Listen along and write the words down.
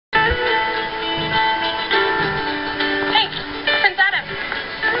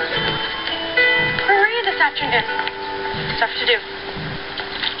afternoon. Stuff to do.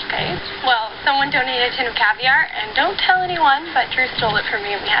 Okay. Well, someone donated a tin of caviar, and don't tell anyone, but Drew stole it from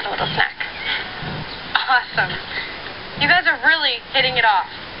me and we had a little snack. Awesome. You guys are really hitting it off.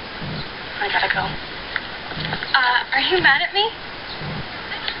 I gotta go. Are you mad at me?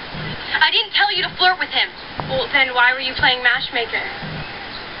 I didn't tell you to flirt with him. Well, then why were you playing matchmaker?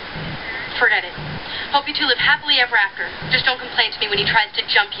 Forget it. Hope you two live happily ever after. Just don't complain to me when he tries to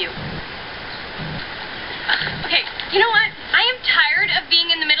jump you. Okay, you know what? I am tired of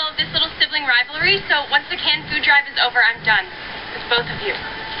being in the middle of this little sibling rivalry, so once the canned food drive is over, I'm done. With both of you.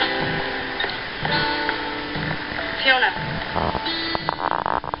 Fiona.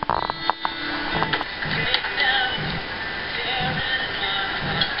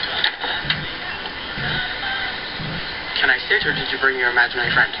 Can I sit, or did you bring your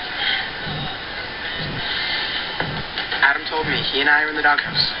imaginary friend? Adam told me he and I are in the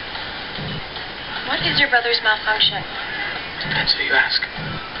doghouse. What is your brother's malfunction? That's who you ask.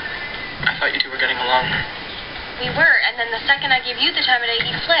 I thought you two were getting along. We were, and then the second I gave you the time of day,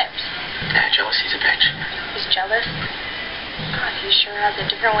 he flipped. Yeah, jealousy's a bitch. He's jealous? God, he sure has a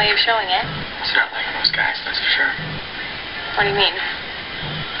different way of showing it. It's not like most guys, that's for sure. What do you mean?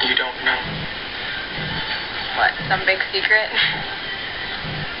 You don't know. What, some big secret?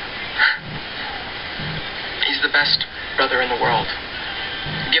 He's the best brother in the world.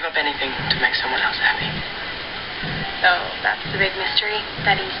 Give up anything to make someone else happy. So, that's the big mystery?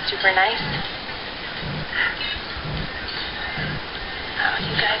 That he's super nice? Oh,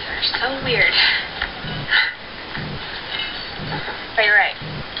 you guys are so weird. But you're right.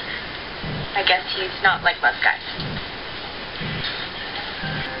 I guess he's not like most guys.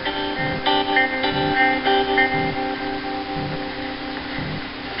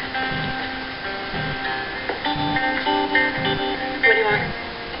 What do you want?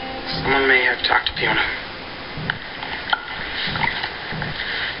 Someone may have talked to Fiona.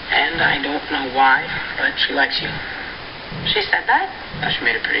 And I don't know why, but she likes you. She said that? She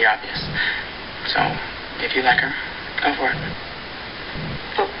made it pretty obvious. So, if you like her, go for it.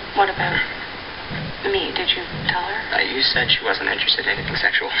 But what about me? Did you tell her? You said she wasn't interested in anything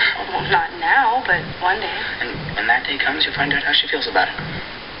sexual. Well, not now, but one day. And when that day comes, you'll find out how she feels about it.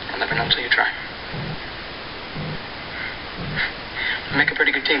 You'll never know until you try. We make a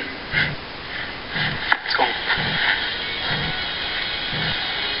pretty good team. Let's go.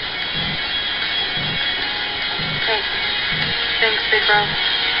 Hey. Thanks, big bro.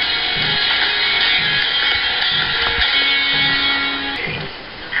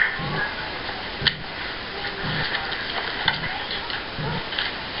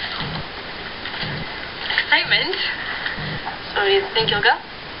 Excitement. So do you think you'll go?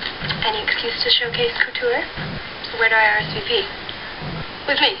 Any excuse to showcase couture? So where do I RSVP?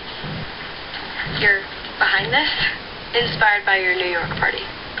 With me. You're behind this? Inspired by your New York party.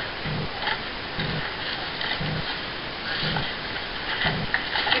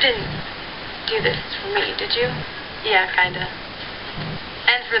 You didn't do this for me, did you? Yeah, kinda.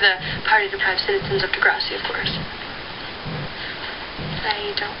 And for the party-deprived citizens of Degrassi, of course.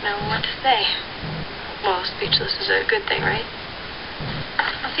 I don't know what to say. Well, speechless is a good thing, right?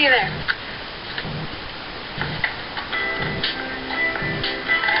 I'll see you there.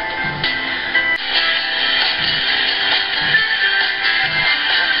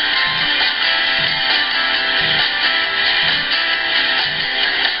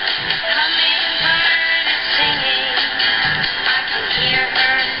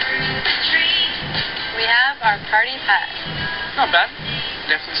 Our party pass. Not bad.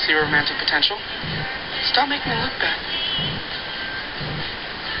 Definitely see romantic potential. Stop making me look bad.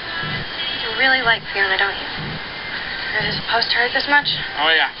 You really like Fiona, don't you? Are you supposed to hurt this much? Oh,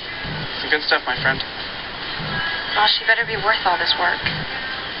 yeah. Some good stuff, my friend. Well, she better be worth all this work.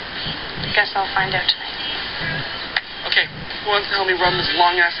 Guess I'll find out tonight. Okay, who wants to help me run this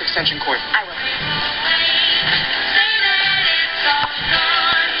long-ass extension cord? I will.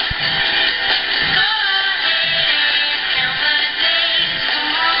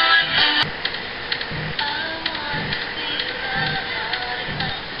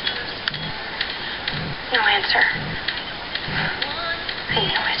 No answer. I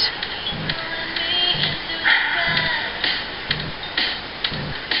knew it.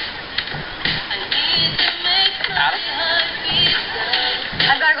 Adam?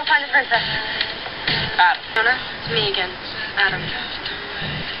 I've got to go find the princess. Adam. Fiona, it's me again. Adam.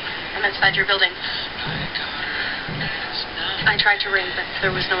 I'm inside your building. I tried to ring, but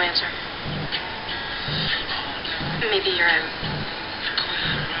there was no answer. Maybe you're out.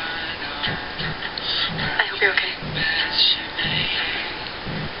 I hope you're okay.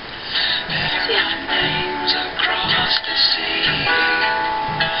 See ya.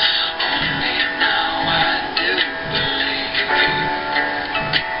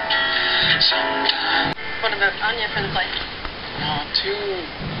 What about Anya for the play? No, too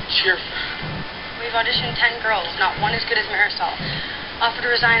cheerful. We've auditioned 10 girls, not one as good as Marisol. Offered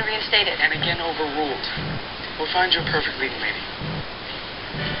to resign, reinstated. And again overruled. We'll find you a perfect leading lady.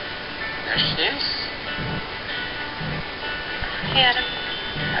 There she is. Hey, Adam.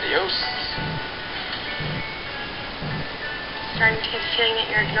 Adios. Starting to get the feeling that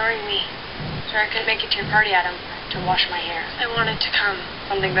you're ignoring me. Sorry I couldn't make it to your party, Adam, to wash my hair. I wanted to come.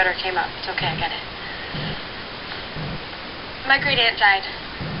 Something better came up. It's okay, I get it. My great aunt died.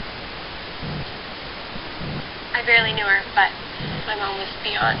 I barely knew her, but my mom was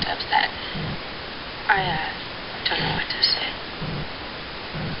beyond upset. I don't know what to say.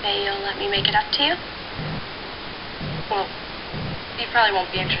 Maybe you'll let me make it up to you? Well, you probably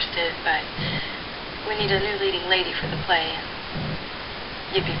won't be interested, but we need a new leading lady for the play.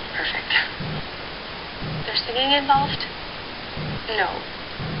 You'd be perfect. There's singing involved? No.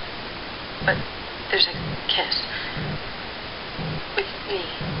 But there's a kiss. With me.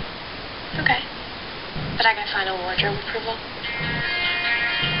 Okay. But I got final wardrobe approval.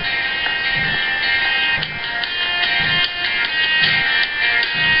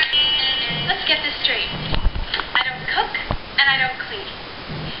 Let's get this straight. I don't cook, and I don't clean.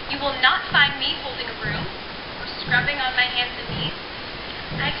 You will not find me holding a broom or scrubbing on my hands and knees.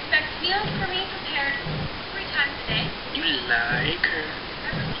 I expect meals for me prepared 3 times a day. You like her.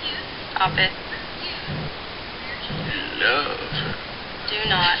 I refuse. Stop it. Love her. Do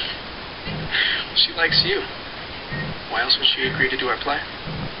not. She likes you. Why else would she agree to do our play?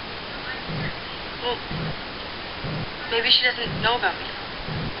 Well, maybe she doesn't know about me.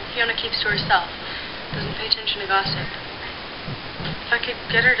 Fiona keeps to herself. Doesn't pay attention to gossip. If I could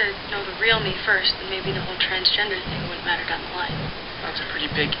get her to know the real me first, then maybe the whole transgender thing wouldn't matter down the line. That's a pretty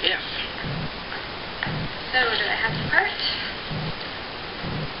big if. So, did I have the part?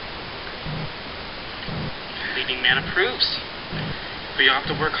 Leading man approves. But you'll have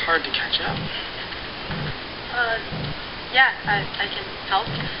to work hard to catch up. Yeah, I can help.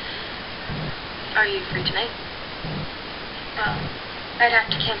 Are you free tonight? Well, I'd have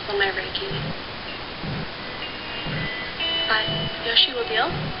to cancel my Reiki. Yoshi will deal?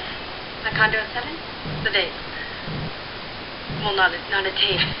 My condo at 7? The date. Well, not a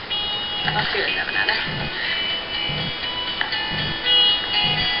date. I'll see you at 7, Anna.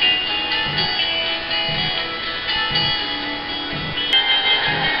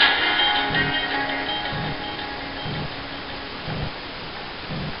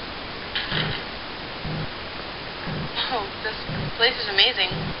 Oh, this place is amazing.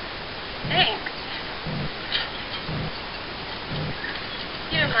 Thanks.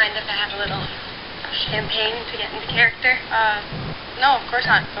 You don't mind if I have a little champagne to get into character? No, of course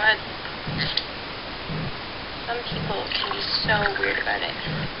not. Go ahead. Some people can be so weird about it.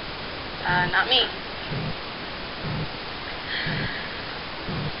 Not me.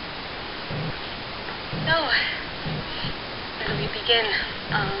 So, where do we begin?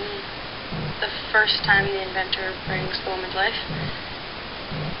 The first time the inventor brings the woman to life?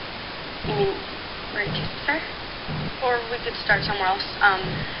 You mean where he kisses her? Or we could start somewhere else.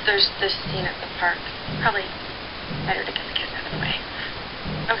 There's this scene at the park. Probably better to get the kiss out of the way.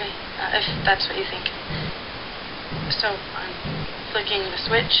 Okay, if that's what you think. So, I'm flicking the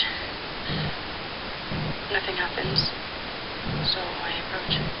switch. Nothing happens. So I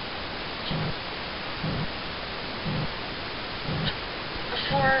approach.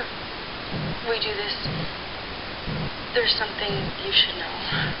 Before we do this, there's something you should know.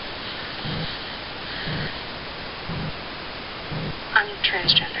 I'm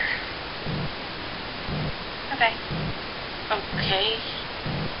transgender. Okay. Okay.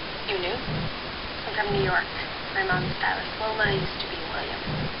 You knew? I'm from New York. My mom's stylist Wilma used to be William.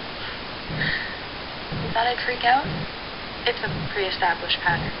 You thought I'd freak out? It's a pre-established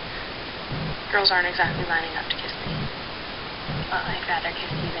pattern. Girls aren't exactly lining up to kiss me. Well, I'd rather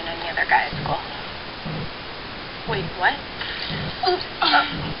kiss you than any other guy at school. Wait, what? Oops.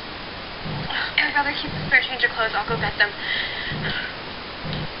 I'd rather keep the spare change of clothes. I'll go get them.